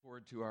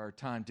forward to our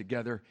time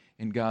together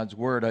in God's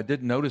Word. I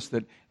did notice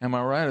that, am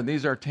I right? Are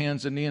these our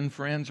Tanzanian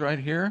friends right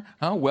here?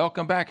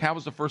 Welcome back. How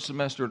was the first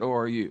semester at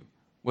ORU?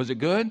 Was it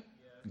good?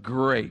 Yeah.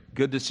 Great.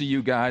 Good to see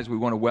you guys. We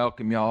want to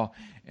welcome y'all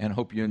and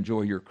hope you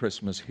enjoy your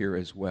Christmas here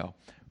as well.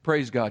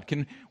 Praise God.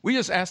 Can we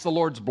just ask the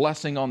Lord's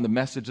blessing on the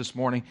message this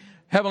morning?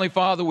 Heavenly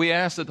Father, we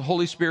ask that the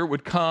Holy Spirit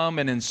would come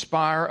and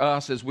inspire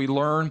us as we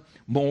learn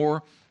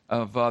more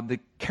of the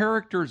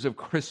characters of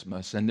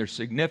Christmas and their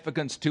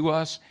significance to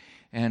us.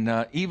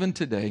 And even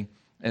today,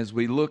 as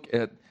we look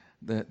at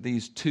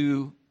these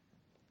two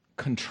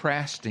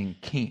contrasting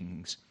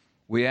kings,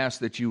 we ask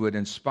that you would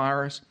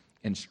inspire us,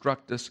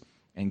 instruct us,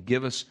 and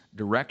give us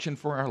direction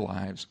for our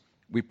lives.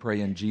 We pray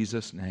in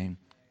Jesus' name,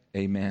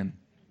 amen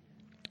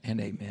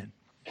and amen.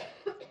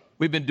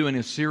 We've been doing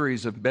a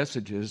series of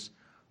messages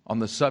on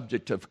the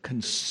subject of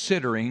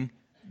considering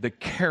the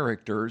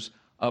characters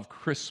of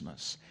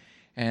Christmas.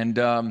 And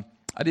I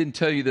didn't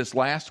tell you this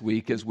last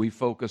week as we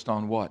focused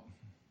on what?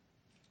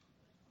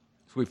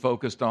 We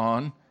focused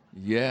on,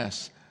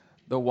 yes,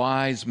 the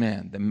wise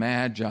men, the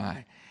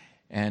magi.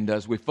 And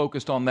as we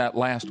focused on that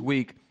last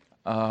week,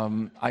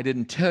 I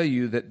didn't tell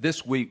you that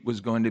this week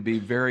was going to be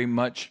very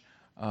much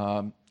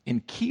in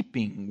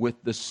keeping with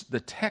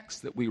the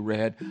text that we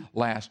read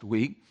last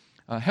week.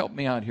 Help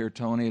me out here,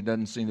 Tony. It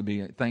doesn't seem to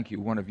be. Thank you,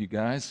 one of you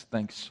guys.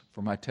 Thanks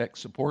for my tech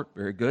support.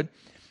 Very good.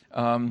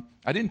 I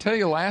didn't tell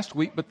you last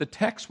week, but the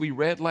text we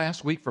read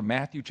last week from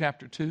Matthew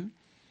chapter 2,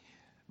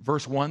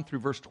 verse 1 through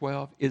verse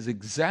 12 is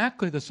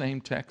exactly the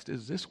same text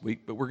as this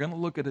week, but we're going to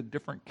look at a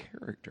different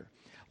character.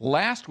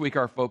 Last week,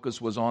 our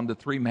focus was on the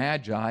three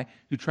magi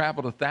who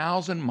traveled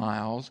 1,000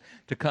 miles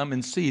to come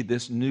and see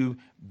this new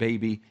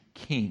baby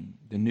king,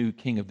 the new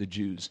king of the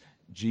Jews,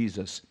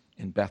 Jesus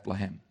in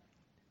Bethlehem.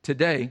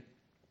 Today,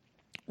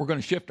 we're going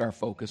to shift our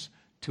focus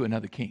to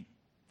another king,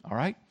 all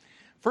right?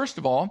 First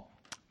of all,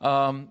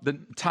 the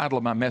title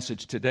of my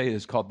message today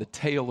is called The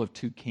Tale of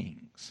Two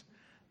Kings.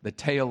 The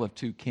Tale of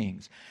Two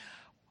Kings.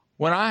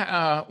 When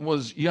I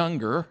was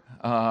younger,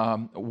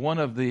 one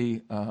of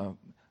the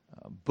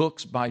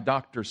books by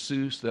Dr.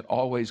 Seuss that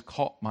always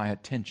caught my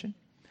attention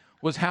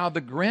was How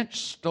the Grinch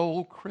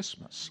Stole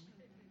Christmas.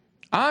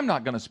 I'm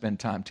not going to spend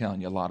time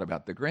telling you a lot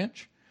about the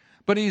Grinch,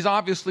 but he's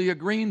obviously a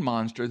green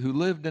monster who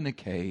lived in a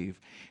cave,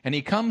 and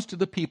he comes to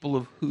the people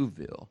of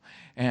Whoville.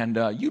 And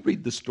you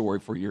read the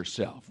story for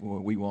yourself.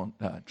 We won't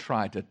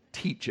try to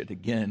teach it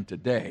again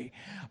today.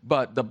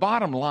 But the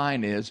bottom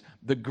line is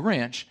the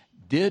Grinch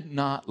did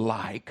not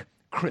like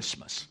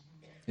Christmas.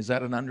 Is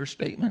that an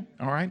understatement?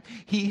 All right.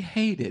 He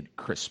hated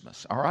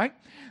Christmas. All right.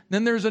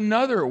 Then there's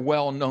another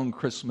well-known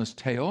Christmas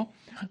tale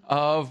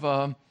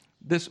of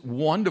this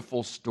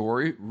wonderful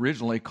story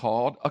originally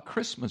called A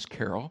Christmas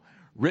Carol,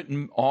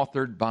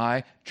 authored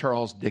by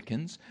Charles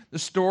Dickens. The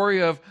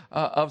story of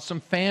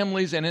some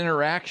families and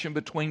interaction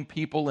between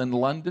people in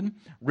London,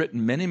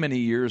 written many, many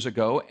years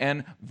ago,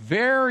 and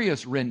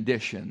various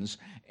renditions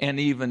and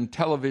even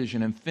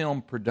television and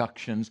film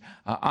productions.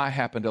 I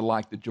happen to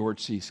like the George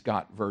C.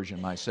 Scott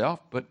version myself,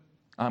 but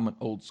I'm an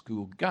old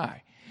school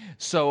guy.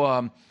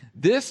 So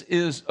this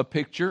is a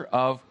picture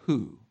of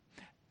who?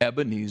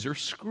 Ebenezer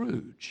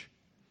Scrooge.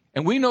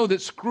 And we know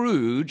that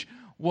Scrooge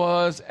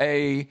was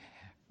a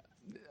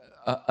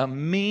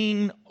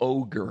mean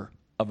ogre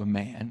of a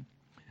man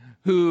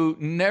who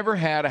never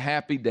had a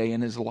happy day in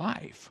his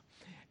life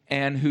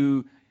and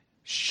who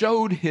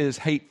showed his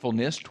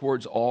hatefulness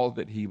towards all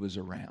that he was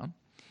around.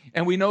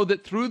 And we know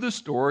that through the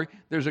story,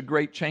 there's a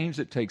great change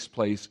that takes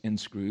place in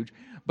Scrooge.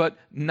 But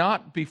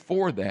not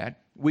before that,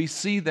 we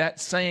see that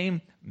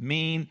same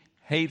mean,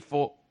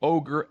 hateful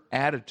ogre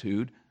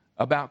attitude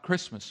about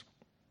Christmas.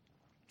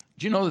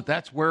 Do you know that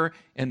that's where,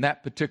 in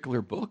that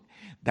particular book,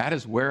 that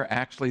is where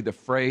actually the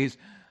phrase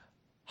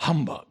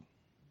humbug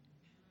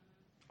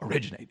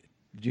originated?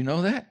 Did you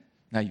know that?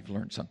 Now you've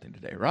learned something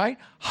today, right?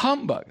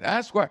 Humbug.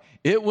 That's where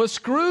it was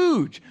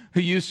Scrooge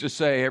who used to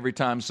say every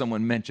time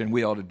someone mentioned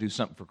we ought to do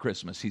something for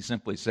Christmas, he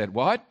simply said,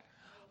 what?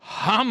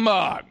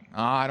 Humbug.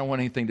 Oh, I don't want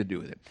anything to do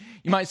with it.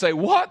 You might say,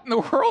 what in the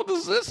world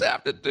does this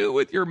have to do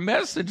with your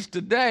message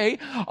today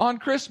on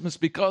Christmas?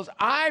 Because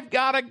I've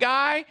got a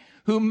guy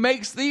who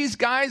makes these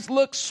guys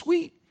look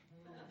sweet.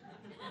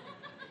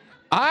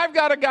 I've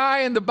got a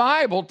guy in the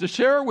Bible to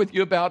share with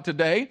you about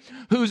today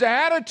whose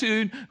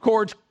attitude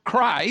towards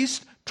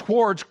Christ,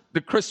 towards the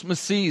Christmas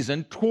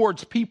season,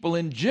 towards people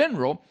in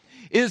general,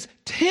 is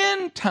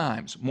 10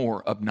 times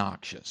more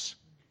obnoxious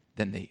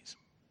than these.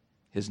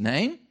 His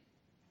name?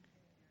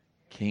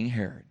 King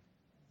Herod.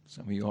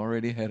 Some of you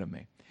already ahead of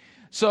me.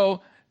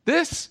 So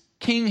this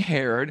King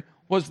Herod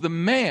was the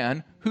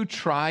man who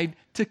tried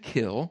to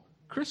kill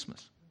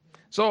Christmas.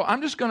 So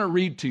I'm just going to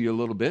read to you a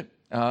little bit.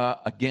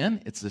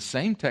 Again, it's the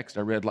same text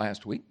I read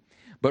last week.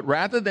 But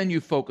rather than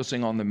you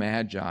focusing on the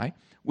Magi,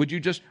 would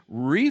you just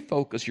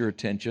refocus your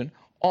attention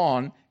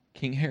on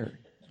King Herod?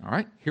 All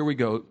right, here we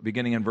go,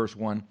 beginning in verse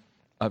 1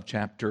 of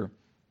chapter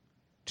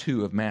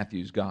 2 of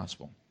Matthew's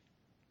Gospel.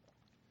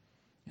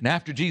 And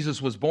after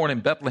Jesus was born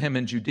in Bethlehem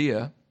in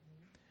Judea,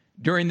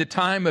 during the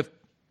time of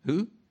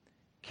who?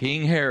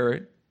 King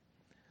Herod,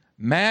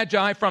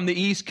 Magi from the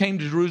east came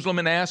to Jerusalem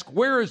and asked,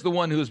 "Where is the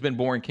one who has been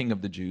born King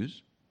of the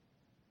Jews?"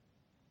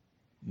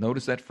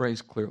 Notice that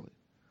phrase clearly.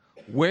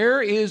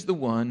 Where is the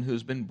one who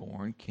has been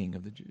born King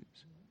of the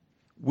Jews?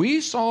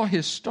 We saw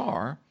his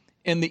star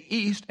in the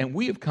east, and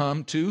we have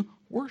come to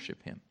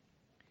worship him.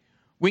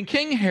 When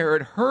King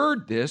Herod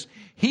heard this,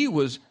 he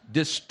was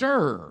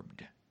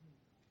disturbed,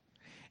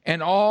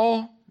 and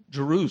all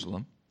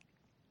Jerusalem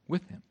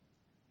with him.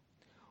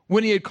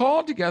 When he had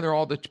called together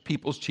all the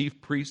people's chief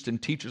priests and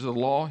teachers of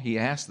the law, he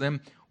asked them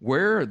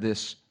where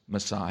this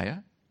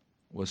Messiah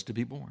was to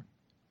be born.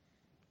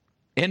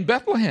 "In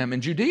Bethlehem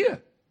in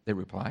Judea," they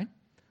replied,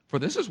 "for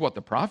this is what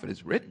the prophet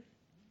has written."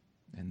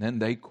 And then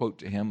they quote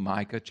to him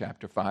Micah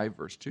chapter 5,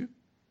 verse 2.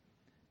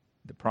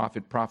 The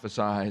prophet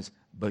prophesies,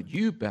 "But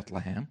you,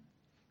 Bethlehem,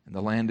 in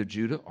the land of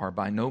Judah, are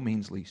by no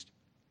means least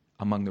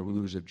among the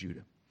rulers of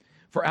Judah.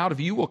 For out of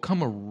you will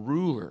come a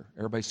ruler,"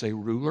 everybody say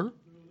ruler,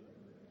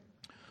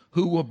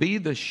 "who will be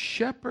the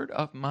shepherd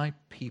of my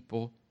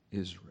people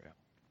Israel."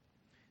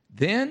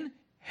 Then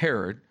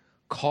Herod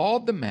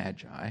called the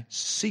Magi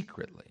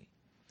secretly,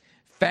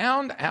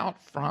 found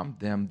out from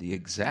them the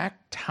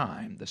exact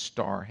time the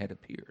star had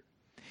appeared,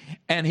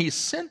 and he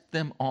sent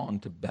them on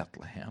to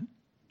Bethlehem,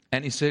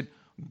 and he said,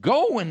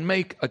 "Go and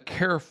make a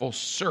careful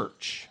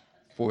search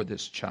for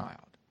this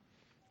child.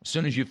 As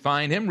soon as you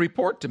find him,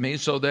 report to me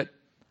so that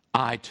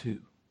I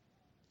too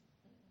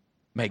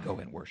may go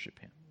and worship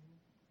him."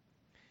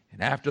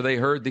 And after they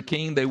heard the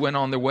king, they went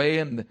on their way,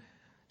 and the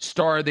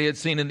star they had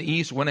seen in the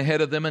east went ahead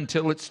of them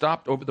until it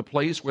stopped over the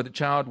place where the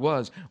child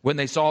was. When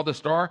they saw the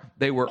star,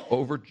 they were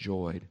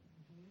overjoyed.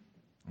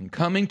 And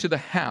coming to the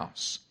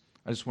house,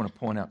 I just want to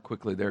point out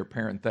quickly there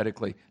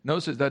parenthetically,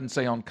 notice it doesn't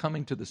say on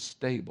coming to the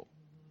stable.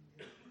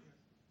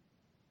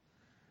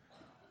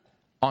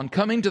 On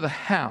coming to the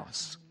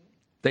house,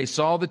 they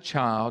saw the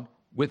child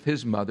with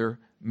his mother,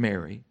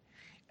 Mary,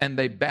 and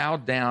they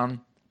bowed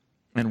down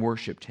and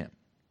worshiped him.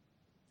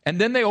 And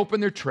then they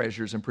opened their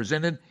treasures and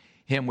presented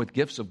him with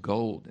gifts of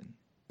gold and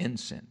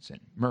incense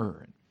and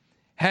myrrh. And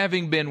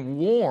having been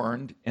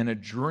warned in a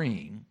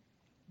dream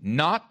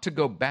not to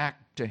go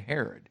back to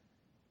Herod,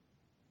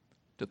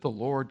 to the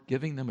Lord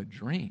giving them a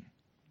dream,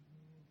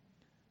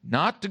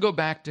 not to go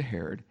back to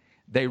Herod,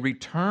 they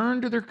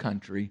returned to their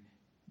country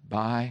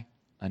by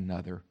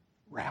another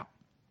route.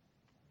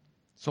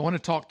 So I want to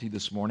talk to you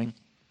this morning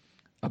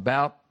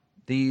about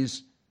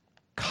these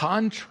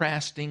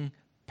contrasting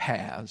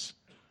paths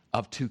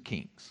of two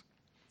kings.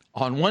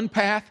 On one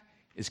path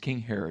is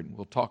King Herod.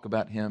 We'll talk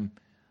about him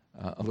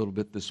a little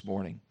bit this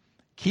morning,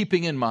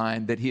 keeping in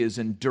mind that he is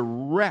in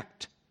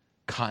direct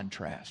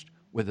contrast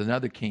with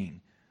another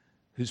king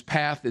whose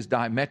path is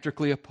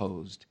diametrically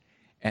opposed,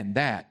 and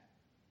that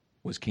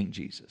was King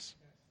Jesus,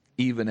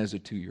 even as a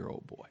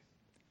 2-year-old boy,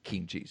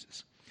 King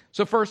Jesus.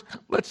 So first,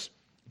 let's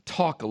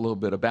talk a little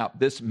bit about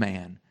this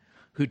man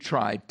who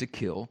tried to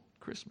kill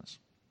Christmas.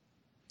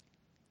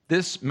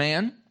 This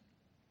man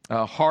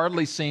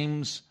hardly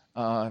seems,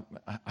 I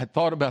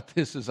thought about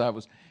this as I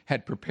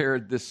had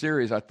prepared this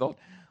series. I thought,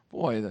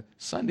 boy, the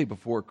Sunday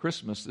before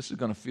Christmas, this is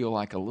going to feel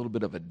like a little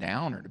bit of a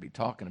downer to be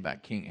talking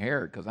about King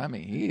Herod, because, I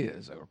mean, he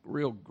is a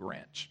real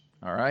Grinch,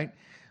 all right?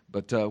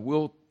 But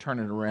we'll turn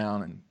it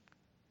around and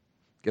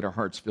get our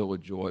hearts filled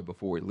with joy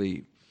before we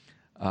leave.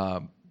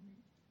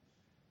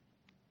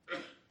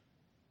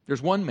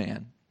 There's one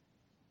man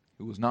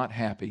who was not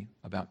happy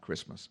about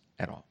Christmas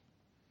at all.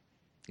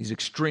 He's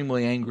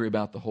extremely angry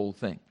about the whole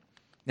thing.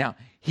 Now,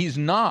 he's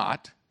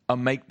not a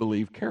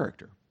make-believe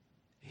character.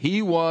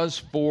 He was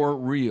for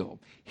real.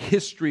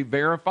 History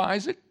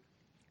verifies it.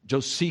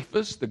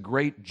 Josephus, the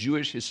great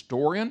Jewish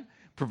historian,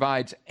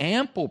 provides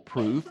ample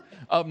proof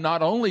of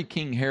not only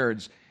King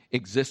Herod's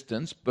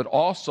existence, but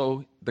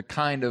also the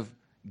kind of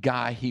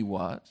guy he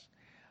was.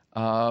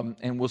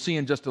 And we'll see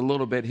in just a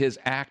little bit his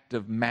act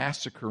of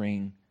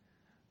massacring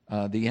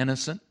the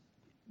innocent.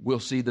 We'll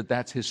see that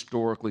that's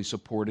historically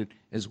supported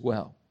as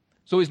well.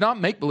 So he's not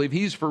make-believe,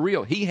 he's for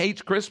real. He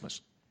hates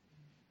Christmas.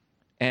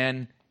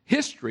 And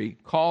history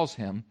calls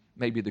him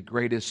maybe the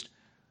greatest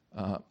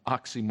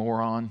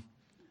oxymoron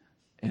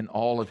in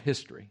all of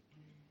history.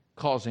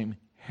 Calls him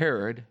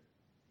Herod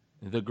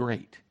the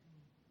Great.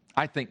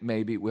 I think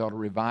maybe we ought to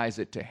revise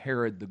it to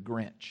Herod the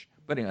Grinch.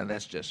 But anyway,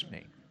 that's just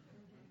me.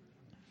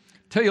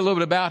 Tell you a little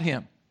bit about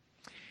him.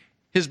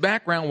 His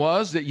background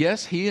was that,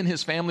 yes, he and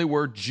his family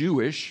were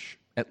Jewish,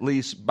 at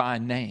least by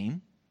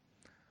name.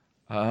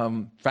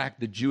 In fact,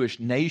 the Jewish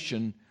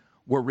nation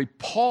were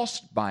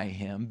repulsed by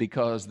him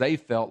because they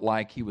felt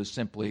like he was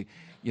simply,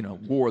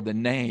 wore the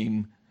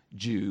name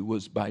Jew,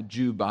 was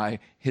Jew by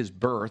his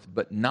birth,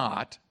 but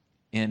not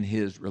in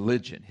his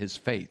religion. His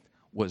faith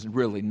was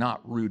really not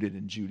rooted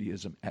in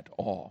Judaism at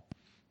all.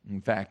 In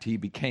fact, he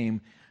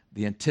became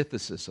the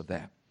antithesis of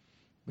that.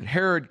 But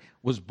Herod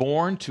was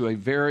born to a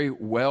very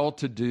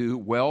well-to-do,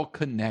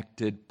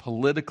 well-connected,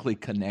 politically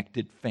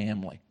connected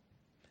family.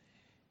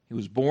 He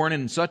was born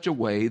in such a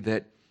way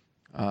that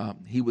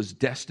he was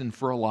destined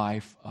for a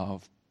life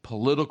of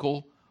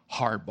political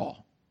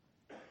hardball,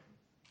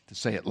 to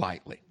say it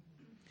lightly.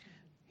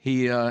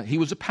 He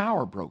was a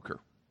power broker.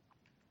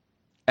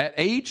 At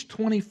age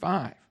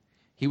 25,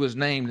 he was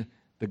named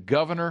the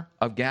governor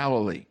of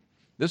Galilee.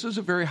 This is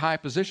a very high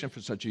position for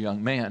such a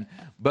young man,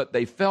 but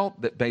they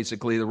felt that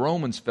basically the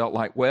Romans felt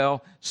like,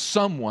 well,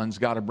 someone's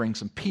got to bring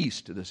some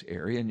peace to this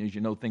area. And as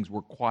you know, things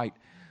were quite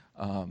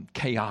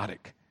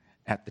chaotic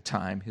at the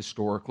time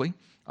historically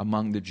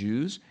among the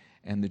Jews,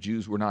 and the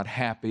Jews were not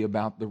happy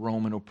about the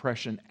Roman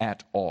oppression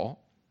at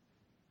all.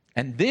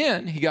 And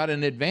then he got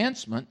an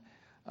advancement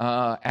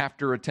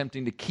after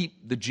attempting to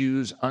keep the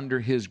Jews under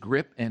his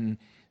grip and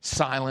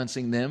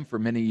silencing them for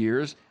many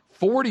years.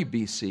 40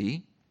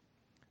 BC,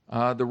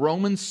 the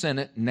Roman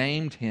Senate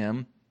named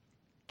him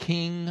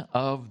King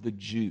of the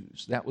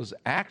Jews. That was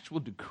actual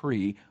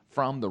decree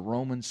from the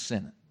Roman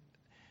Senate.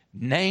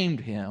 Named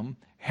him,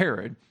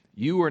 Herod,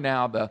 you are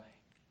now the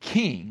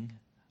King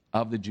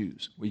of the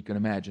Jews. Well, you can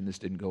imagine this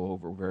didn't go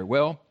over very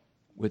well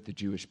with the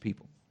Jewish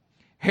people.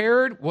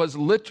 Herod was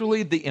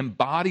literally the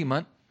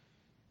embodiment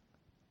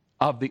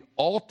of the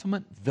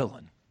ultimate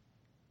villain.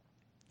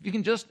 You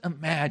can just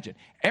imagine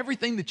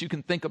everything that you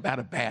can think about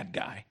a bad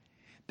guy.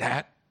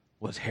 That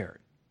was Herod.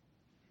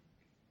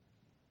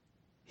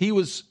 He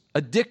was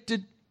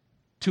addicted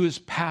to his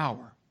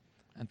power.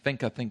 I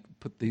think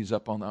put these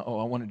up on the,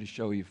 I wanted to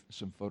show you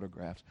some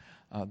photographs.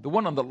 The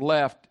one on the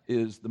left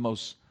is the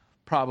most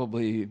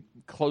probably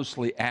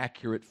closely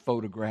accurate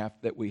photograph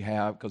that we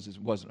have, because it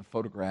wasn't a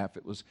photograph,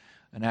 it was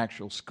an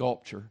actual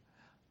sculpture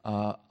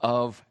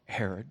of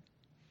Herod.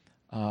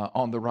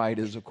 On the right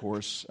is, of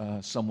course,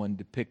 someone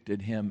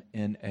depicted him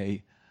in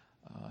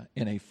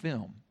a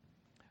film.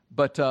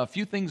 But a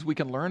few things we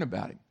can learn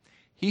about him.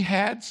 He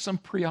had some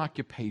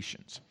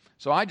preoccupations.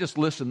 So I just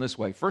listen this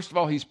way. First of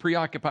all, he's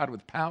preoccupied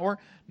with power.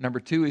 Number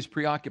two, he's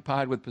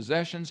preoccupied with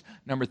possessions.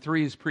 Number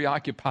three, he's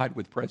preoccupied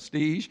with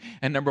prestige.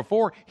 And number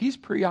four, he's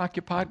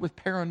preoccupied with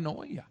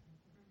paranoia.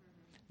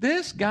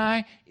 This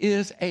guy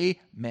is a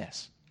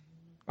mess.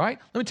 All right?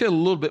 Let me tell you a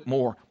little bit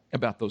more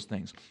about those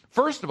things.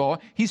 First of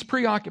all, he's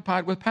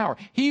preoccupied with power.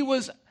 He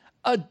was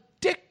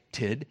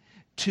addicted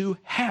to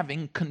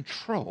having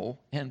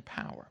control and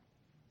power.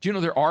 Do you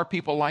know there are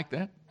people like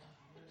that?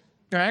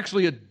 They're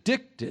actually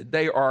addicted.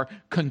 They are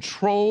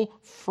control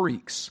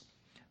freaks.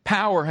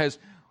 Power has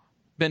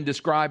been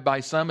described by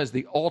some as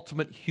the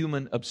ultimate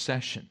human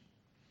obsession.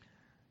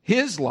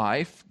 His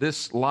life,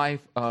 this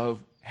life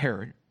of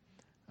Herod,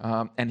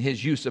 and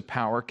his use of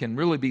power can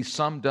really be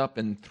summed up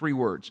in three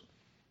words: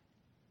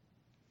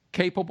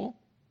 capable,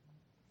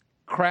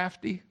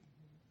 crafty,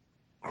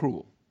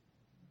 cruel.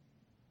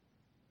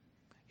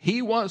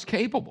 He was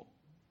capable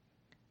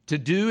to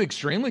do,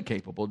 extremely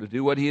capable to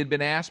do what he had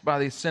been asked by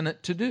the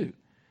Senate to do.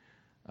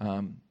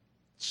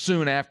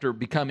 Soon after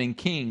becoming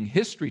king,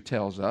 history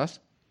tells us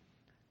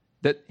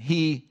that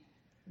he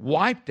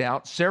wiped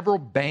out several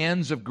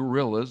bands of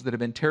guerrillas that had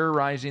been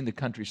terrorizing the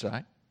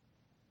countryside.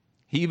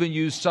 He even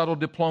used subtle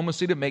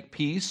diplomacy to make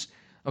peace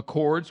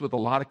accords with a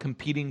lot of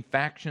competing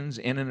factions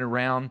in and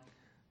around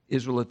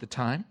Israel at the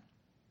time.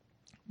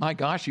 My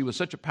gosh, he was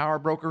such a power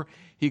broker,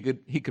 he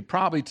could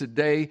probably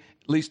today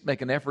at least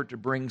make an effort to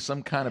bring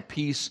some kind of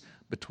peace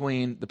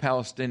between the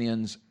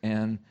Palestinians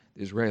and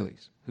the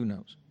Israelis. Who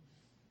knows?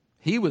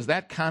 He was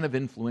that kind of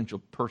influential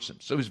person.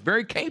 So he was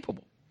very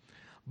capable.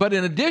 But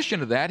in addition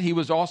to that, he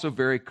was also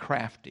very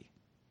crafty.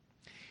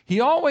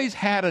 He always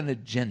had an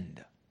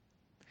agenda.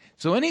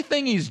 So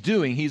anything he's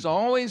doing, he's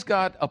always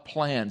got a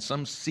plan,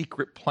 some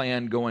secret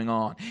plan going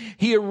on.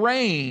 He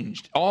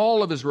arranged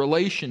all of his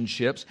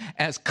relationships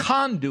as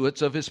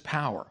conduits of his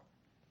power.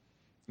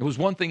 It was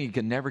one thing he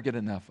could never get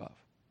enough of.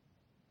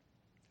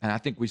 And I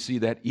think we see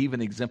that even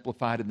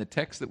exemplified in the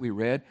text that we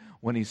read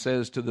when he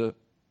says to the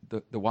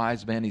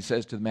wise man, he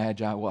says to the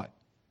Magi, what?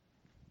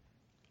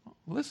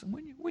 Listen,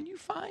 when you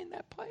find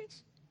that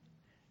place,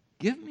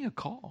 give me a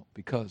call,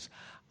 because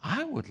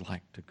I would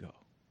like to go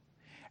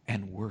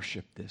and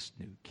worship this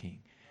new king.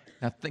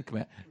 Now think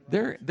about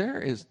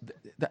it.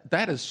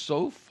 That is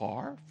so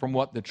far from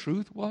what the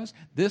truth was.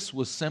 This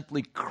was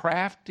simply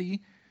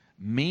crafty,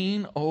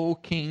 mean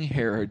old King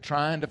Herod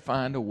trying to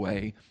find a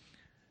way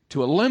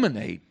to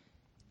eliminate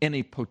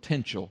any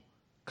potential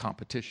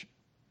competition.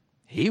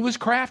 He was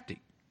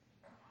crafty.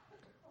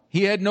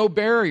 He had no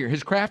barrier.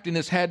 His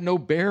craftiness had no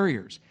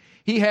barriers.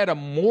 He had a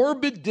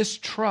morbid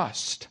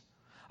distrust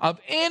of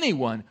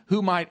anyone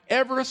who might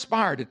ever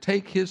aspire to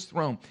take his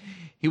throne.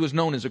 He was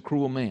known as a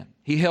cruel man.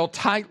 He held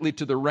tightly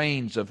to the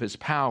reins of his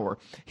power.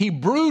 He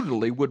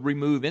brutally would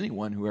remove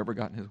anyone who ever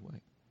got in his way.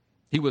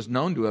 He was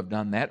known to have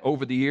done that.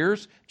 Over the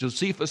years,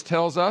 Josephus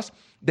tells us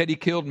that he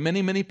killed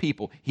many, many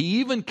people. He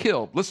even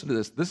killed, listen to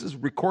this is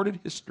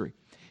recorded history.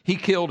 He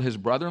killed his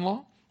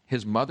brother-in-law,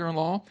 his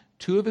mother-in-law,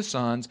 two of his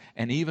sons,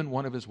 and even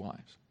one of his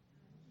wives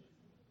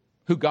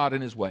who got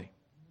in his way.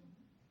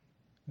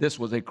 This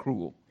was a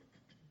cruel,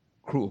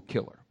 cruel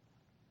killer.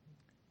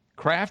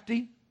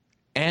 Crafty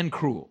and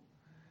cruel.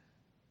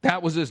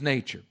 That was his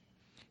nature.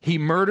 He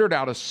murdered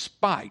out of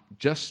spite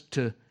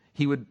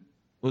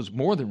was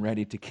more than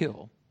ready to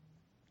kill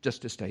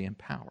just to stay in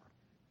power.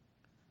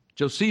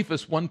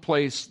 Josephus, one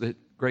place that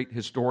great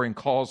historian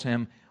calls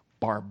him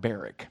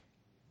barbaric.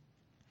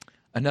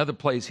 Another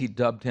place he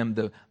dubbed him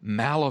the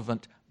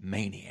malevolent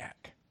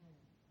maniac.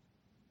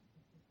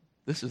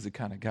 This is the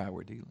kind of guy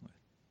we're dealing with.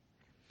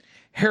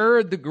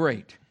 Herod the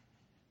Great,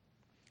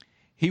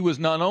 he was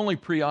not only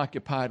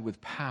preoccupied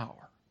with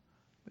power,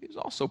 but he was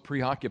also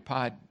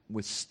preoccupied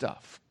with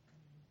stuff,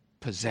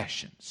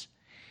 possessions.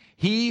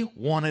 He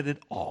wanted it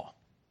all.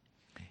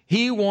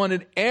 He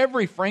wanted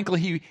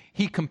frankly,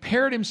 he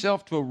compared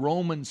himself to a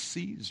Roman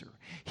Caesar.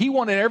 He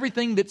wanted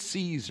everything that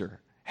Caesar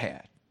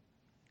had.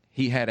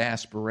 He had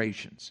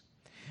aspirations.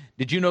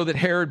 Did you know that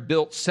Herod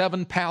built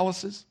 7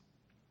 palaces?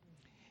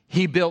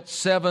 He built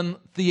 7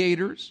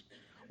 theaters,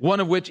 one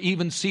of which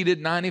even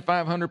seated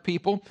 9,500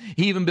 people.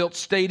 He even built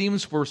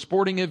stadiums for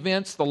sporting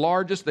events, the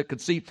largest that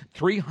could seat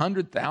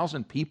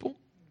 300,000 people.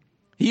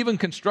 He even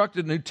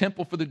constructed a new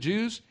temple for the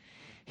Jews.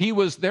 He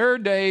was their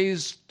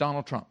day's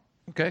Donald Trump.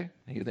 Okay?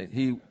 He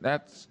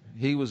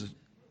was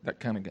that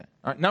kind of guy.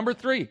 All right, number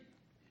 3.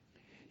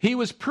 He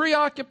was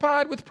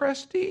preoccupied with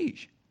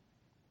prestige.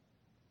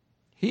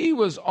 He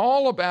was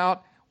all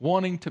about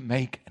wanting to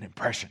make an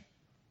impression.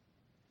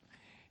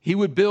 He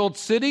would build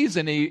cities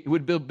and he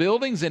would build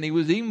buildings, and he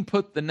would even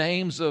put the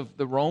names of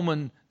the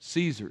Roman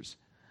Caesars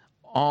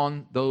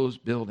on those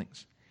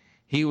buildings.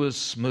 He was a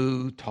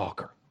smooth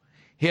talker.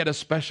 He had a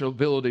special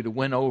ability to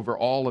win over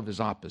all of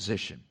his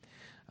opposition.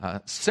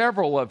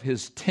 Several of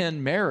his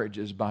 10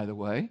 marriages, by the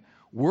way,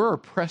 were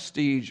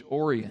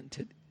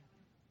prestige-oriented,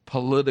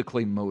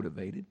 politically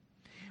motivated.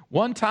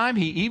 One time,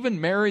 he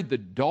even married the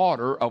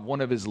daughter of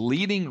one of his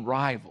leading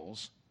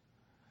rivals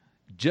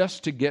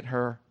just to get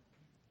her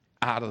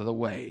out of the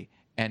way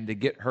and to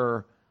get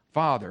her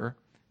father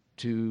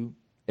to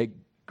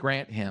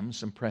grant him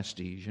some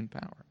prestige and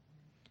power.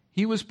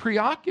 He was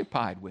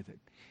preoccupied with it.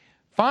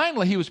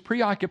 Finally, he was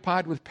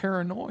preoccupied with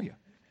paranoia.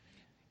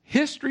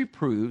 History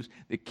proves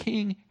that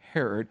King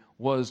Herod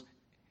was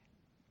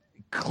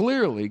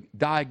clearly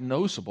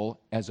diagnosable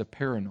as a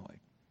paranoid,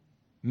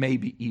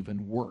 maybe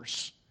even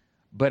worse.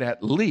 But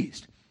at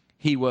least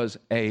he was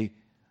a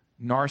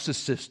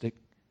narcissistic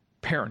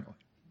paranoid.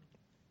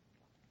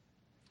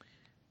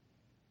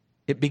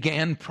 It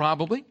began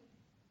probably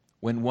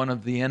when one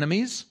of the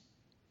enemies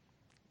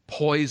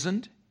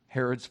poisoned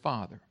Herod's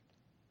father.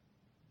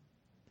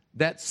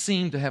 That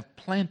seemed to have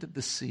planted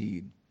the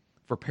seed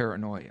for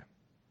paranoia.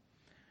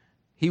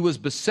 He was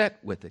beset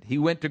with it. He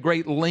went to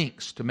great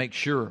lengths to make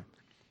sure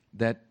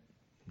that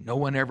no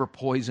one ever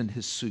poisoned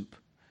his soup.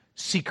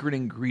 Secret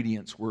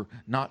ingredients were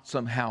not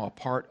somehow a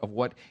part of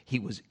what he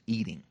was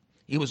eating.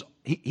 He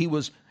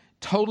was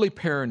totally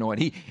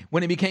paranoid.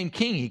 When he became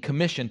king, he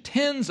commissioned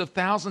tens of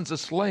thousands of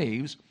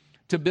slaves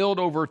to build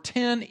over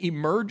 10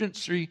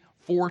 emergency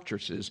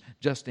fortresses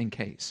just in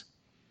case.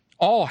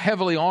 All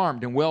heavily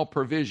armed and well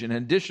provisioned.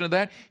 In addition to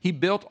that, he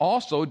built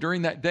also,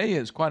 during that day,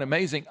 is quite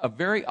amazing, a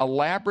very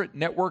elaborate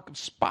network of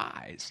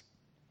spies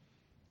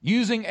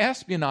using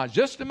espionage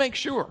just to make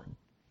sure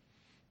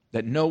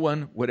that no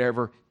one would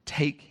ever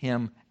take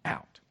him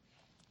out.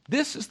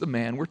 This is the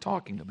man we're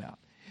talking about.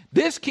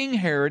 This King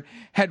Herod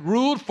had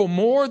ruled for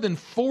more than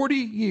 40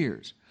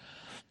 years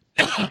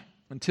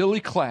until he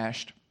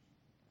clashed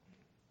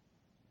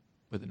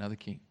with another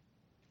king,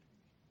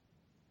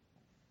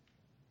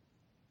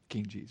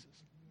 King Jesus.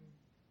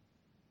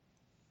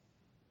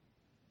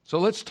 So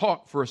let's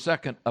talk for a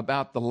second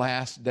about the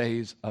last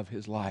days of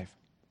his life.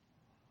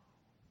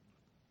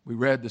 We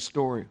read the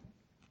story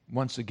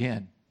once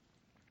again.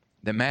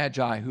 The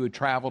Magi who had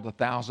traveled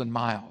 1,000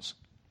 miles.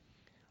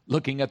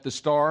 Looking at the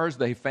stars,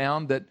 they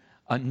found that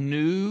a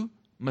new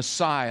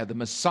Messiah, the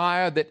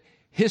Messiah that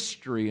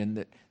history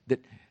and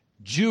that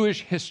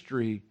Jewish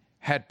history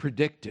had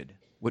predicted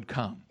would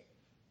come.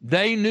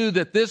 They knew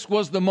that this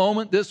was the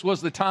moment, this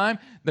was the time.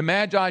 The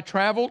Magi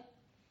traveled.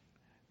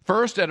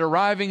 First, at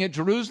arriving at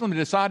Jerusalem, they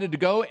decided to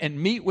go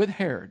and meet with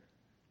Herod.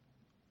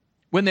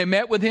 When they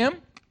met with him,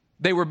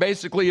 they were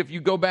basically, if you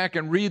go back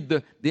and read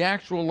the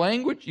actual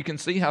language, you can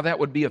see how that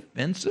would be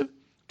offensive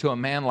to a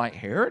man like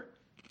Herod.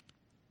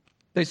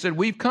 They said,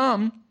 "We've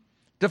come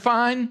to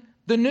find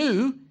the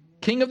new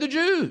King of the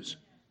Jews.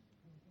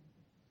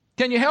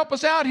 Can you help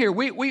us out here?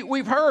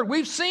 We've heard,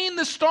 we've seen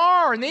the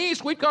star in the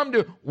east. We've come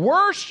to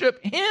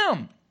worship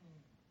him."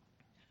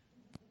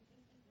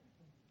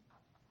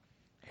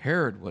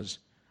 Herod was,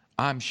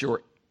 I'm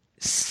sure,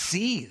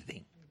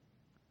 seething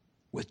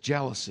with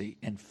jealousy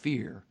and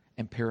fear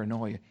and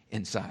paranoia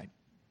inside.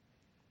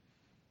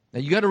 Now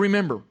you got to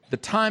remember, the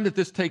time that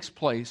this takes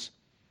place,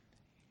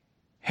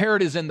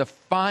 Herod is in the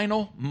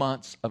final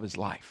months of his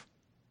life.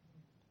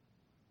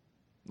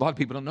 A lot of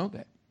people don't know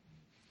that.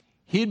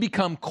 He had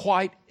become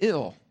quite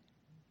ill.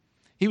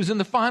 He was in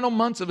the final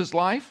months of his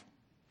life.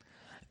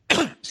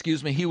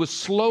 Excuse me. He was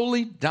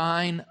slowly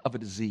dying of a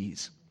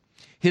disease.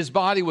 His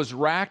body was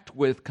racked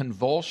with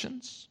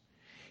convulsions.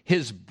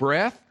 His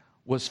breath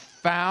was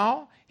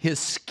foul. His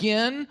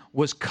skin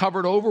was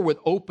covered over with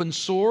open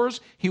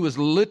sores. He was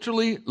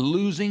literally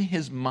losing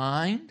his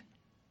mind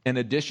in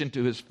addition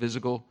to his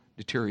physical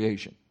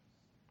deterioration.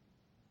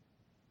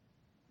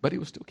 But he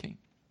was still king.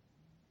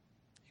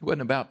 He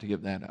wasn't about to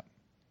give that up.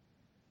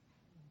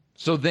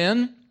 So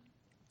then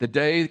the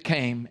day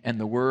came and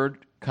the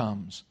word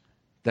comes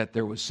that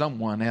there was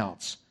someone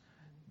else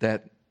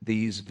that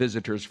these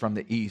visitors from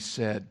the east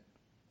said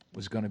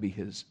was going to be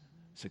his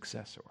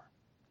successor.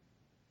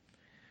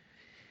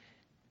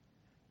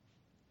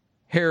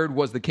 Herod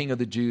was the king of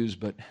the Jews,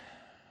 but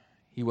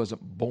he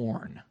wasn't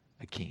born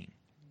a king.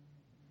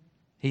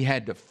 He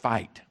had to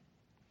fight.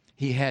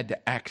 He had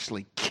to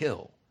actually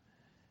kill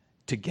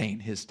to gain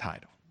his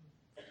title.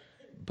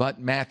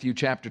 But Matthew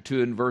chapter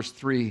 2 and verse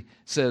 3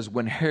 says,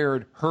 when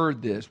Herod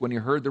heard this, when he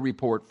heard the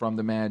report from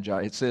the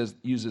Magi, it says,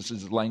 uses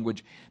his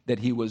language, that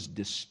he was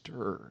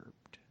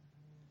disturbed.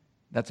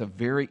 That's a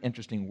very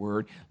interesting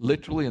word.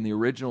 Literally in the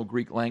original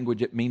Greek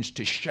language, it means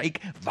to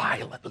shake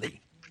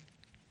violently.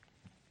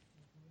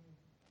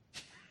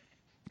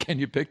 Can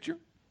you picture?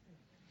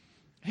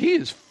 He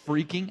is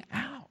freaking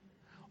out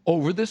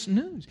over this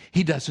news.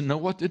 He doesn't know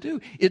what to do.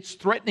 It's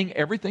threatening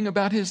everything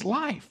about his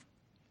life.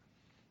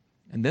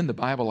 And then the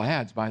Bible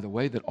adds, by the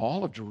way, that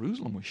all of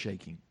Jerusalem was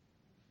shaking.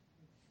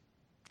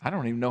 I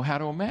don't even know how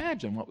to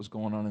imagine what was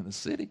going on in the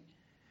city.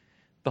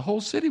 The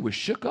whole city was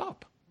shook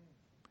up.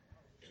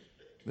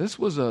 This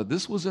was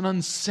an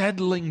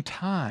unsettling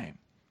time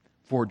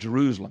for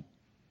Jerusalem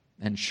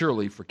and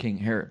surely for King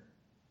Herod.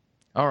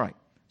 All right.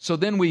 So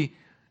then we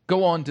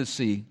go on to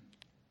see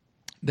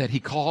that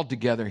he called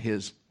together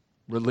his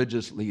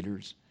religious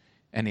leaders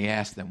and he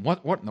asked them,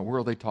 what in the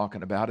world are they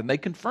talking about? And they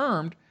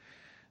confirmed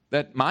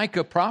that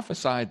Micah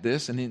prophesied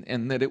this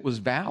and that it was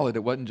valid.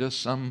 It wasn't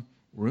just some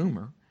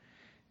rumor,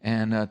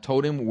 and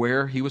told him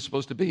where he was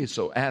supposed to be.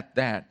 So at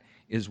that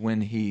is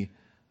when he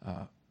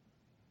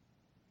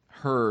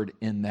heard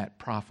in that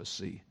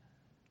prophecy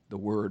the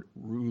word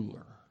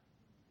ruler.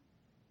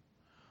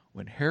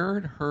 When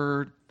Herod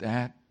heard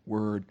that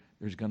word,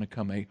 there's going to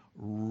come a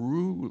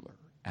ruler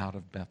out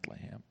of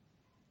Bethlehem.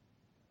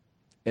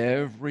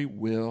 Every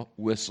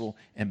whistle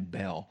and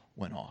bell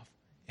went off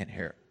in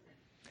Herod.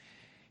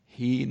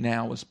 He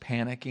now was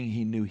panicking.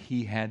 He knew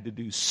he had to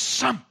do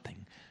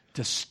something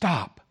to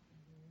stop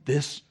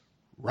this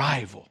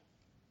rival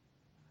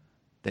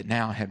that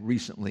now had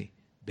recently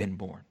been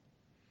born.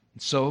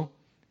 And so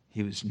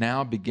he was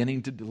now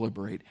beginning to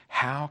deliberate,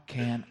 how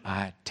can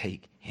I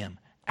take him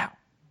out?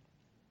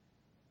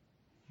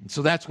 And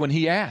so that's when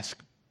he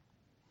asked.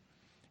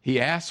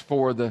 He asked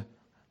for the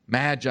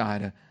Magi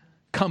to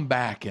come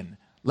back and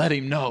let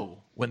him know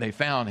when they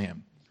found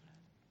him.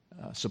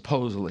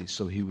 Supposedly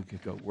so he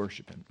could go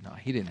worship him. No,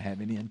 he didn't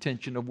have any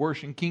intention of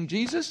worshiping King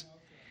Jesus.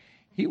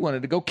 He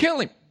wanted to go kill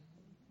him.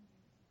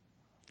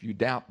 If you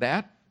doubt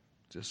that,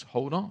 just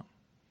hold on.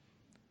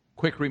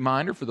 Quick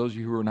reminder for those of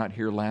you who were not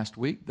here last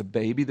week, the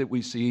baby that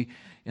we see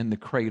in the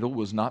cradle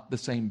was not the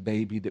same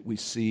baby that we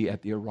see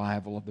at the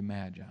arrival of the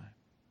Magi.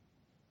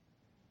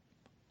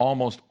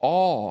 Almost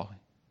all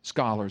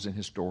scholars and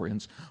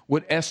historians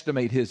would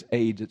estimate his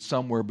age at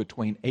somewhere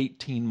between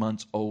 18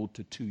 months old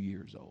to 2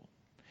 years old.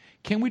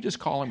 Can we just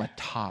call him a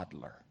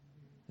toddler?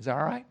 Is that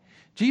all right?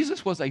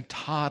 Jesus was a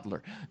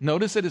toddler.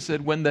 Notice that it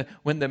said when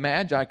the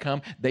Magi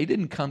come, they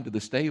didn't come to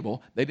the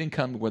stable. They didn't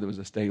come to whether it was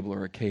a stable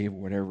or a cave or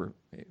whatever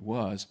it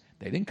was.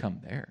 They didn't come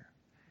there.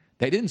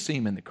 They didn't see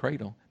him in the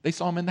cradle. They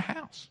saw him in the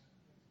house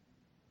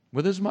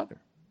with his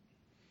mother.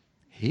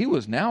 He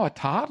was now a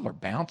toddler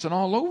bouncing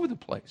all over the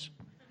place,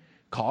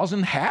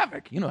 causing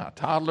havoc. You know how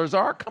toddlers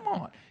are. Come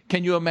on.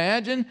 Can you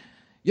imagine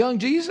young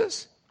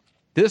Jesus?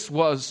 This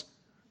was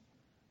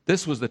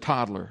the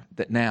toddler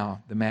that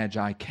now the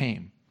Magi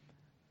came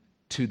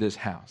to this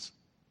house.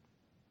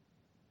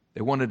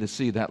 They wanted to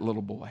see that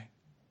little boy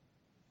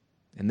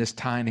in this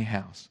tiny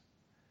house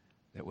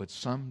that would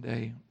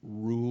someday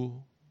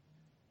rule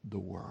the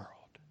world.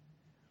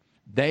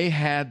 They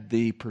had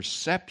the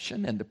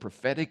perception and the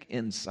prophetic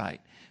insight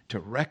to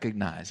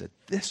recognize that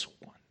this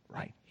one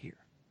right here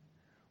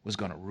was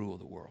going to rule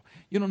the world.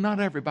 You know, not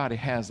everybody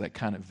has that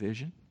kind of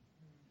vision.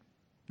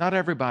 Not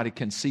everybody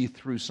can see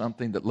through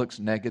something that looks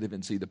negative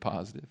and see the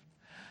positive.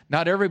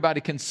 Not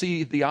everybody can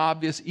see the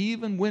obvious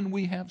even when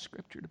we have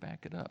Scripture to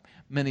back it up.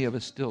 Many of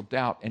us still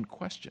doubt and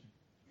question.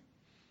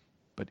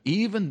 But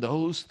even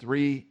those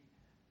three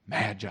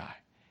Magi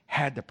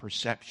had the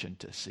perception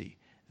to see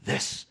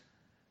this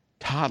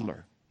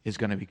toddler is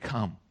going to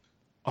become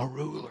a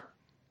ruler.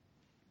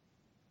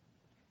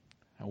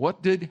 Now,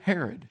 what did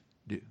Herod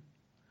do?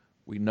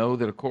 We know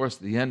that, of course,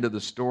 the end of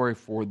the story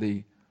for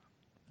the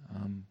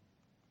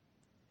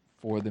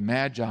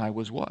Magi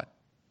was what?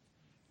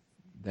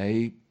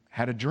 They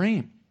had a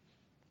dream.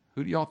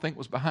 Who do y'all think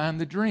was behind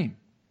the dream?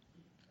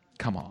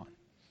 Come on.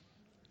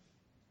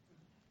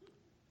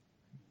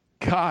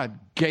 God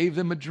gave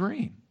them a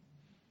dream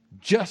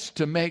just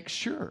to make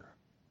sure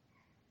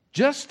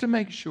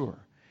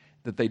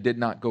that they did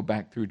not go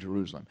back through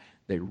Jerusalem.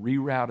 They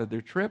rerouted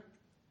their trip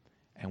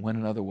and went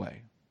another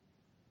way.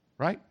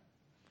 Right?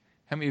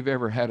 How many of you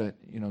have ever had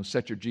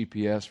set your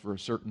GPS for a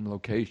certain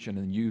location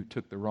and you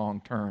took the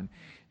wrong turn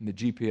and the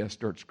GPS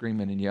starts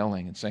screaming and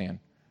yelling and saying,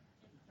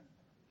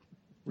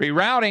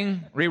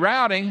 rerouting,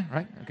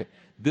 right? Okay.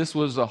 This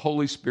was the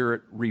Holy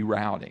Spirit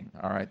rerouting.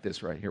 All right,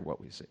 this right here, what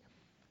we see.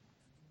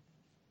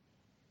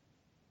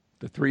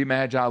 The three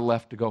magi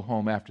left to go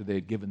home after they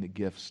had given the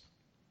gifts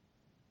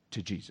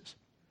to Jesus.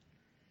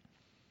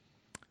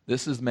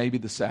 This is maybe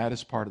the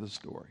saddest part of the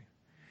story,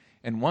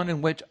 and one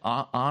in which,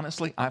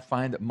 honestly, I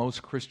find that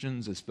most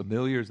Christians, as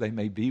familiar as they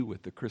may be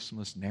with the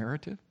Christmas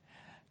narrative,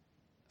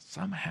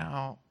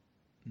 somehow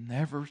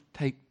never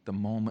take the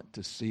moment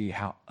to see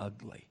how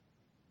ugly,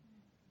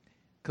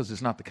 because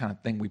it's not the kind of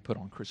thing we put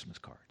on Christmas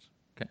cards.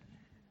 Okay,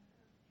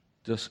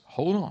 just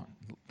hold on,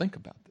 think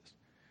about this.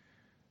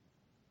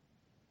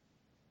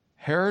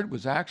 Herod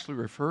was actually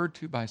referred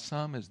to by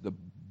some as the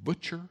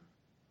butcher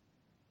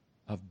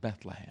of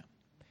Bethlehem.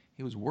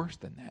 He was worse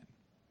than that.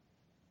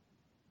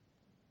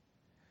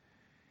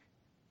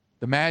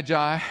 The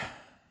Magi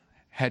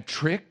had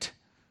tricked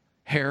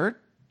Herod,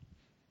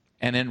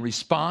 and in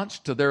response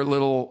to their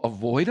little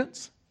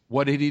avoidance,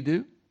 what did he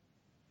do?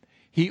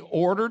 He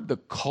ordered the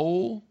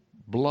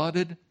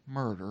cold-blooded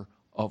murder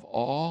of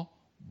all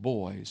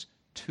boys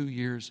 2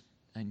 years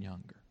and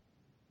younger.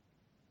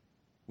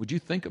 Would you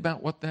think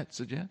about what that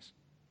suggests?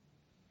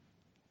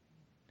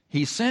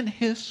 He sent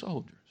his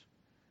soldiers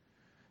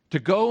to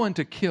go and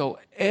to kill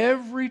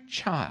every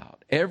child,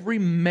 every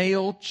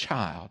male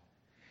child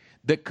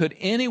that could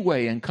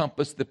anyway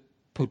encompass the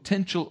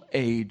potential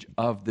age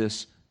of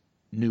this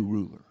new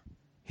ruler,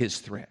 his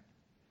threat.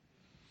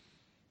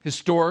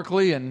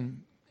 Historically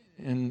and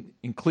in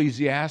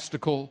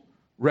ecclesiastical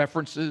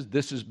references,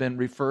 this has been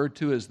referred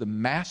to as the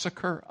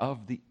massacre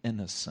of the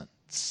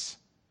innocents.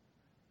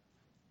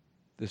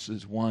 This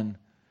is one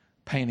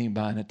painting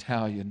by an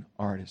Italian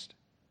artist.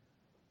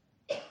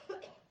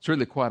 It's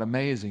really quite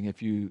amazing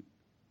if you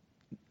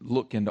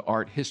look into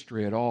art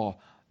history at all,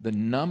 the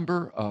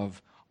number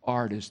of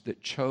artists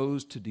that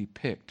chose to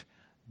depict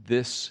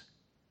this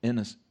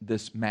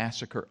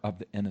massacre of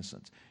the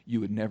innocents. You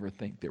would never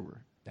think there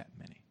were that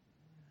many.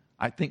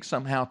 I think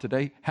somehow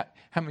today,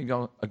 how many of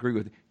y'all agree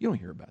with it? You don't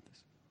hear about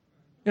this.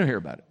 You don't hear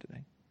about it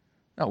today.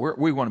 No,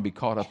 we want to be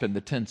caught up in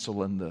the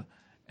tinsel and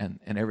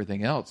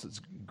everything else that's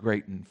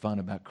great and fun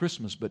about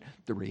Christmas, but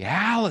the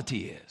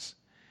reality is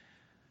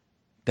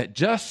that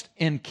just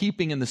in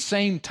keeping in the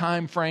same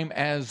time frame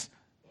as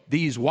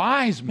these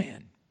wise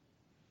men,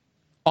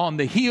 on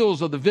the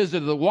heels of the visit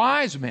of the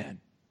wise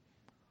men,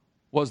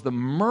 was the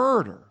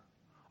murder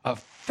of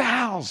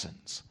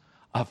thousands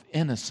of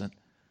innocent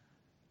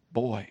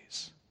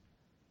boys,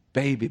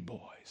 baby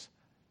boys,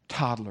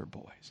 toddler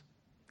boys.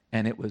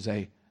 And it was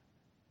a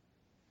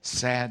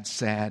sad,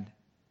 sad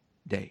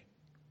day.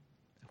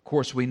 Of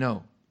course, we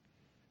know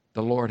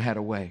the Lord had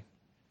a way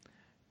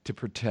to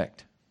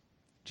protect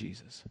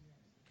Jesus.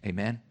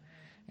 Amen?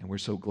 And we're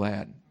so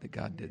glad that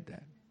God did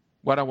that.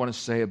 What I want to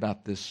say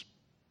about this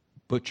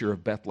butcher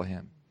of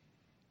Bethlehem,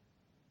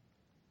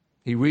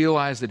 he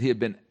realized that he had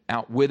been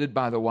outwitted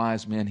by the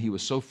wise men. He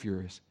was so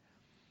furious.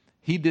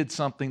 He did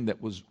something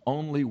that was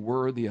only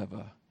worthy of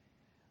a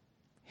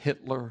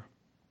Hitler,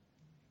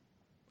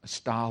 a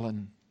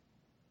Stalin,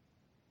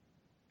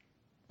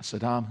 a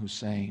Saddam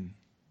Hussein,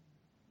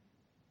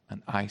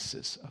 an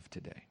ISIS of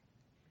today.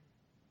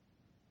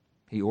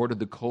 He ordered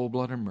the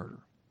cold-blooded murder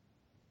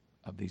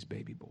of these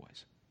baby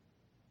boys.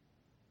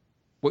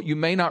 What you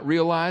may not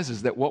realize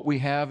is that what we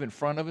have in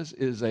front of us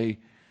is a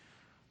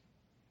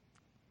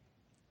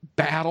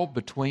battle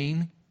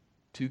between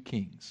two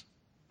kings.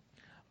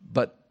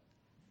 But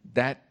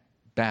that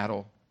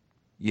battle,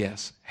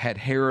 yes, had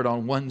Herod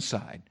on one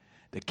side,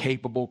 the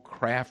capable,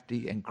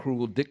 crafty, and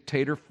cruel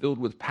dictator filled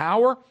with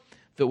power,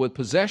 filled with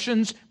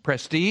possessions,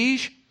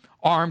 prestige,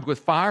 armed with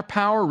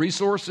firepower,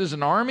 resources,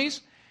 and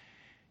armies.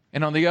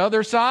 And on the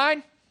other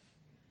side,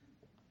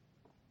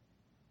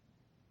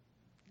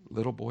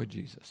 little boy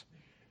Jesus,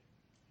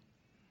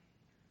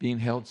 being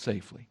held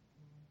safely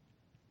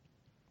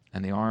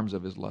in the arms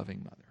of his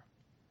loving mother.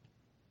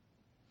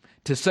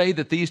 To say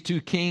that these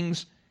two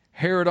kings,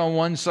 Herod on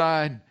one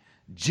side,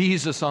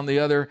 Jesus on the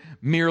other,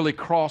 merely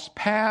crossed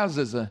paths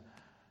is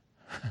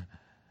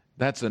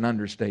that's an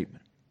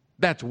understatement.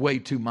 That's way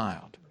too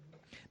mild.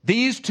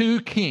 These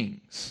two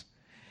kings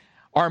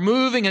are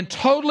moving in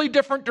totally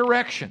different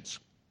directions.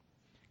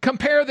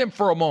 Compare them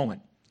for a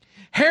moment.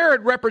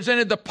 Herod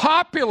represented the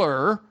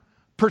popular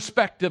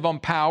perspective on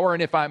power,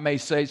 and if I may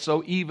say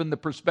so, even the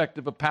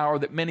perspective of power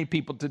that many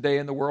people today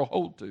in the world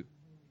hold to.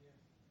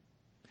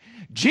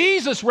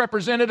 Jesus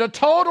represented a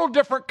total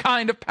different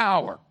kind of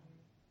power.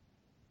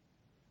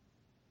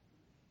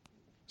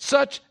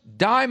 Such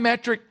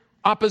diametric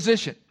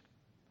opposition.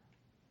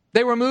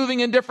 They were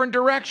moving in different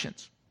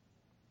directions.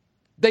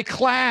 They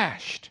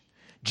clashed.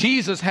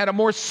 Jesus had a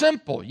more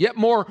simple, yet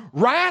more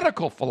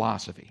radical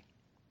philosophy.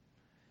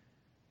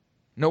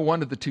 No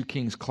wonder the two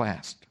kings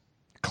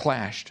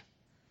clashed.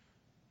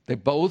 They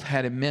both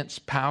had immense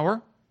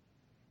power,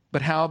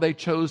 but how they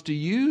chose to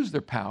use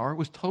their power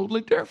was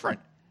totally different.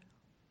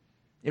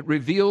 It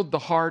revealed the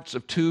hearts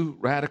of two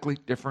radically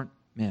different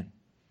men.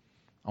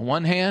 On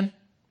one hand,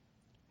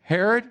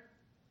 Herod,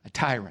 a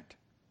tyrant.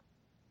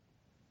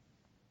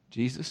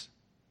 Jesus,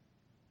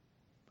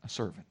 a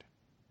servant.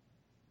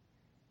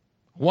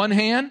 On one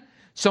hand,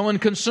 someone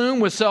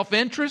consumed with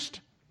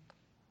self-interest.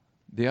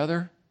 The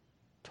other,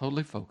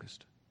 totally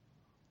focused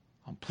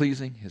on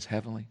pleasing his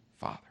heavenly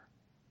Father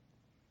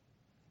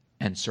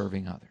and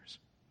serving others.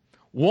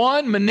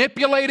 One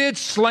manipulated,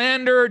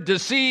 slandered,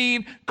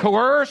 deceived,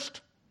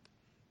 coerced.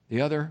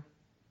 The other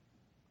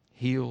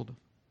healed,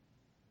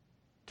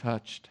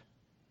 touched,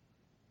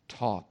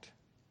 taught,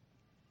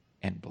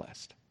 and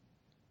blessed.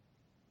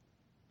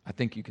 I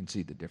think you can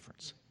see the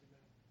difference.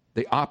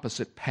 The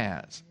opposite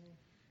paths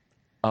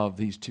of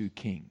these two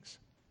kings.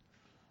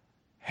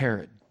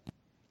 Herod,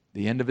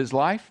 the end of his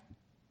life,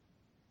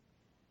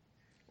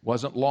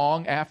 wasn't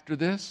long after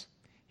this,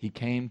 he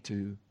came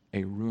to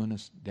a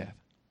ruinous death.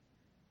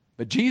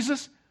 But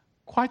Jesus,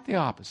 quite the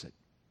opposite.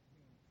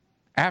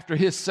 After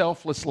his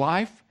selfless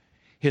life,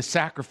 his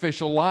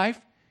sacrificial life,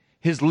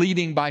 his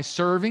leading by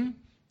serving,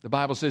 the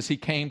Bible says he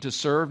came to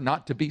serve,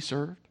 not to be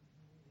served.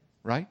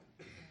 Right?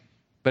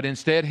 But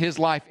instead, his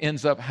life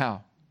ends up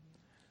how?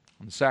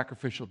 On the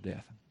sacrificial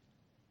death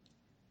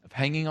of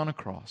hanging on a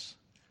cross.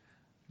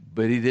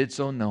 But he did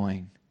so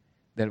knowing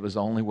that it was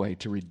the only way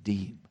to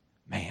redeem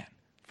man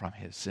from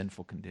his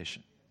sinful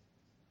condition.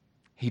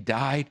 He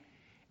died,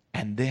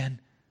 and then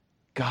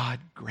God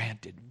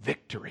granted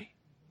victory.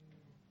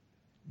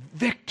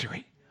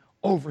 Victory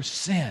over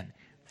sin.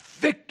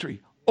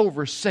 Victory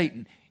over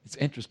Satan. It's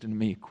interesting to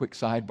me, quick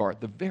sidebar,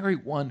 the very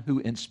one who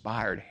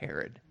inspired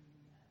Herod,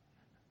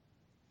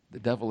 the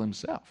devil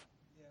himself.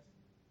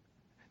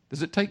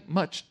 Does it take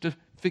much to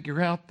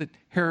figure out that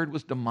Herod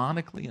was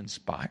demonically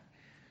inspired?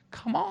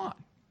 Come on.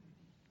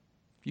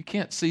 If you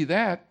can't see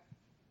that,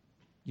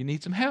 you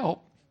need some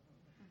help.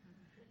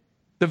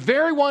 The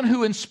very one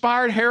who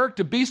inspired Herod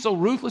to be so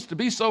ruthless, to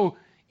be so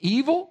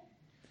evil,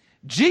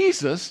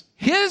 Jesus,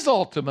 his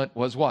ultimate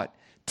was what?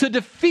 To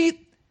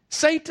defeat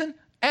Satan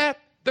at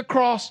the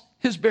cross,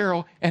 his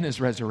burial, and his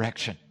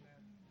resurrection.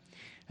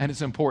 And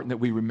it's important that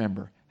we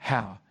remember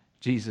how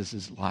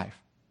Jesus'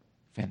 life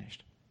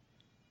finished.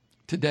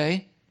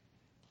 Today,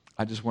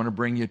 I just want to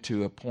bring you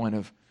to a point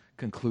of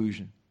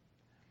conclusion.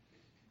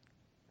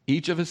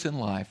 Each of us in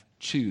life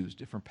choose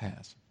different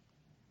paths.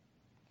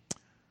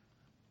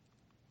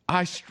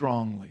 I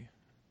strongly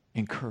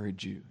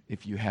encourage you,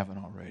 if you haven't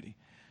already,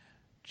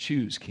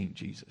 choose King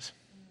Jesus.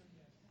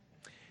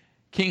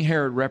 King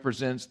Herod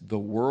represents the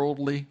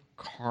worldly,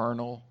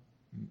 carnal,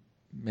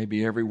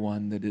 maybe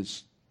everyone that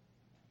is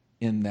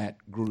in that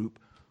group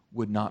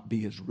would not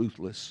be as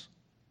ruthless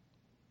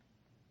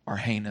or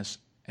heinous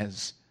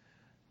as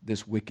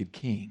this wicked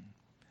king.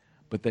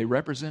 But they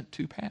represent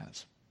two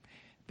paths.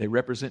 They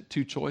represent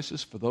two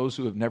choices for those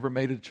who have never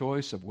made a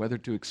choice of whether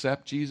to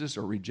accept Jesus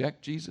or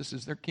reject Jesus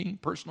as their king,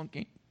 personal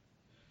king.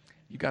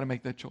 You've got to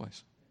make that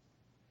choice.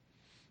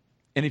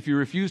 And if you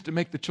refuse to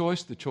make the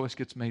choice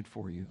gets made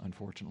for you,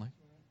 unfortunately.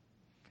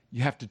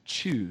 You have to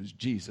choose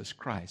Jesus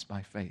Christ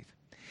by faith.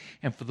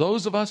 And for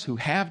those of us who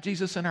have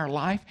Jesus in our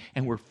life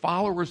and we're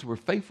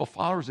faithful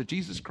followers of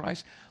Jesus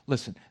Christ,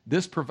 listen,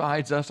 this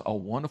provides us a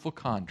wonderful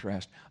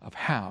contrast of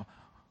how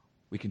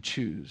we can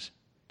choose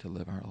to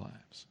live our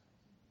lives.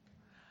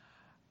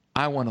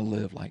 I want to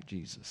live like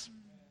Jesus.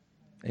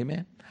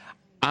 Amen.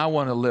 I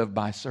want to live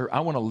by I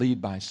want to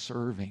lead by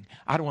serving.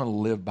 I don't want to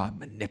live by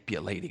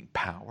manipulating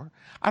power.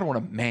 I don't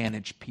want to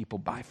manage people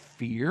by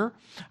fear.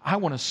 I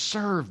want to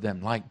serve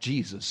them like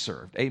Jesus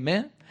served.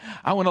 Amen.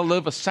 I want to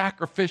live a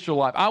sacrificial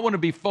life. I want to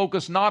be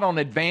focused not on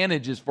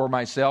advantages for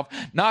myself,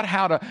 not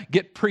how to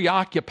get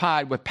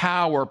preoccupied with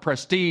power,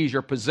 prestige,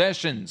 or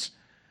possessions.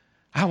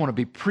 I want to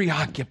be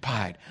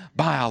preoccupied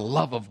by a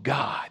love of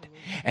God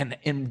and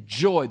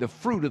enjoy the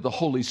fruit of the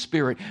Holy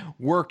Spirit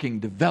working,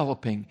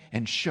 developing,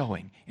 and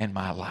showing in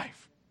my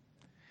life.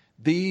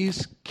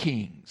 These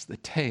kings, the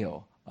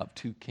tale of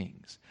two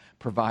kings,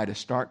 provide a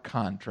stark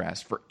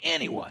contrast for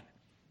anyone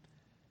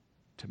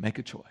to make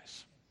a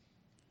choice.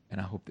 And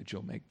I hope that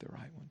you'll make the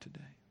right one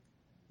today.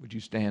 Would you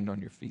stand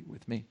on your feet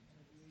with me?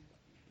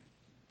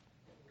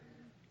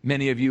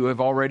 Many of you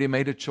have already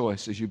made a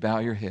choice as you bow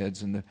your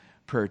heads and the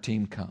prayer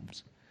team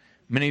comes.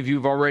 Many of you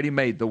have already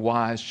made the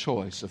wise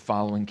choice of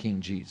following King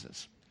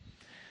Jesus.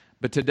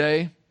 But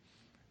today,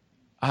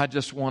 I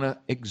just want to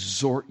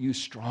exhort you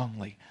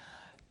strongly.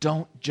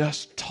 Don't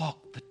just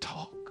talk the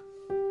talk.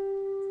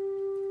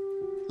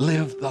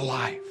 Live the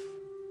life.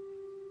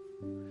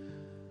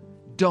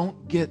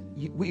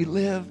 We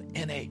live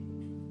in a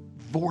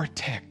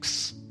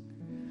vortex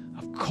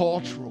of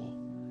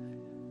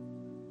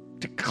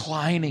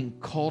declining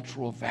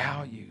cultural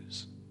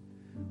values.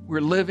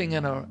 We're living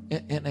in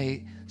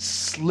a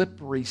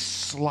slippery,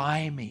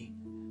 slimy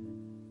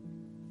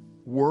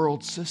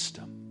world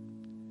system.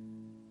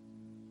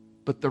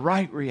 But the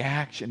right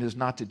reaction is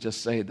not to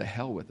just say, the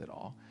hell with it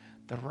all.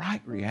 The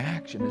right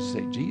reaction is to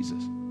say,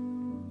 Jesus,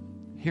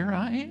 here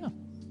I am.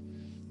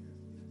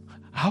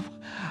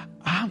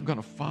 I'm going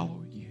to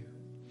follow you.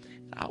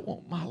 I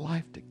want my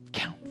life to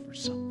count for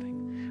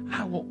something.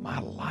 I want my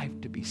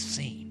life to be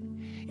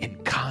seen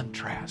in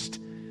contrast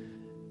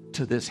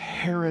to this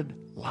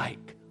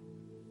Herod-like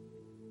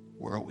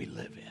world we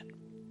live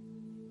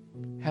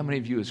in. How many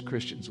of you as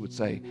Christians would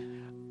say,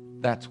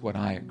 That's what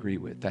I agree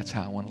with. That's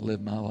how I want to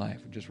live my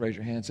life. Just raise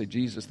your hand and say,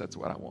 Jesus, that's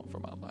what I want for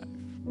my life.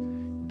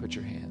 Put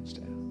your hands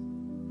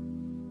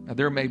down. Now,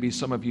 there may be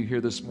some of you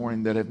here this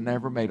morning that have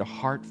never made a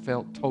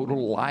heartfelt,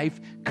 total life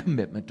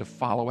commitment to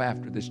follow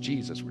after this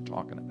Jesus we're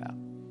talking about.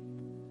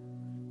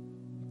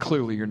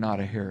 Clearly, you're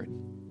not a Herod.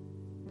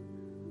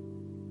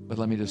 But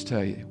let me just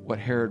tell you, what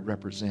Herod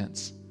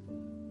represents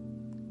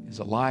is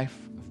a life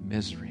of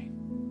misery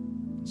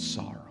and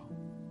sorrow.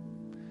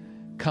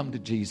 Come to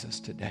Jesus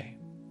today.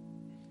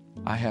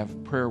 I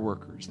have prayer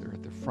workers. They're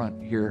at the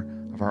front here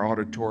of our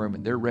auditorium,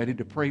 and they're ready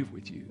to pray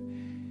with you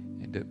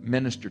and to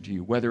minister to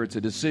you. Whether it's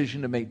a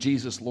decision to make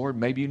Jesus Lord,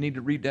 maybe you need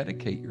to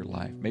rededicate your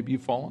life. Maybe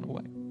you've fallen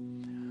away.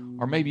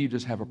 Or maybe you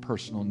just have a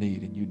personal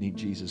need and you need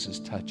Jesus'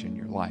 touch in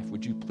your life.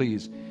 Would you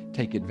please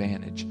take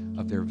advantage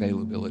of their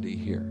availability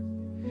here?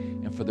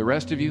 And for the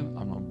rest of you,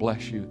 I'm going to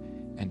bless you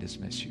and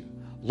dismiss you.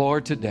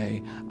 Lord,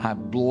 today I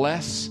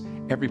bless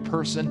every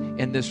person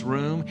in this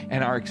room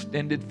and our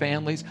extended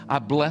families. I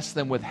bless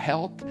them with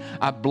health.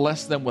 I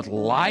bless them with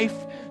life,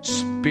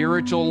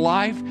 spiritual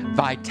life,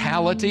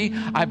 vitality.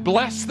 I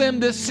bless them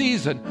this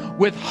season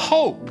with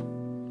hope,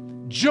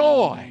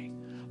 joy,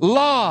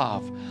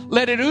 love.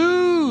 Let it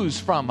ooze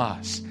from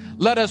us.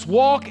 Let us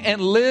walk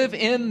and live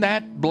in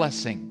that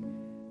blessing.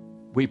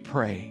 We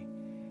pray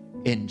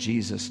in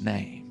Jesus'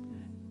 name.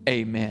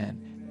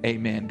 Amen.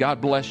 Amen.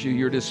 God bless you.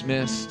 You're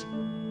dismissed.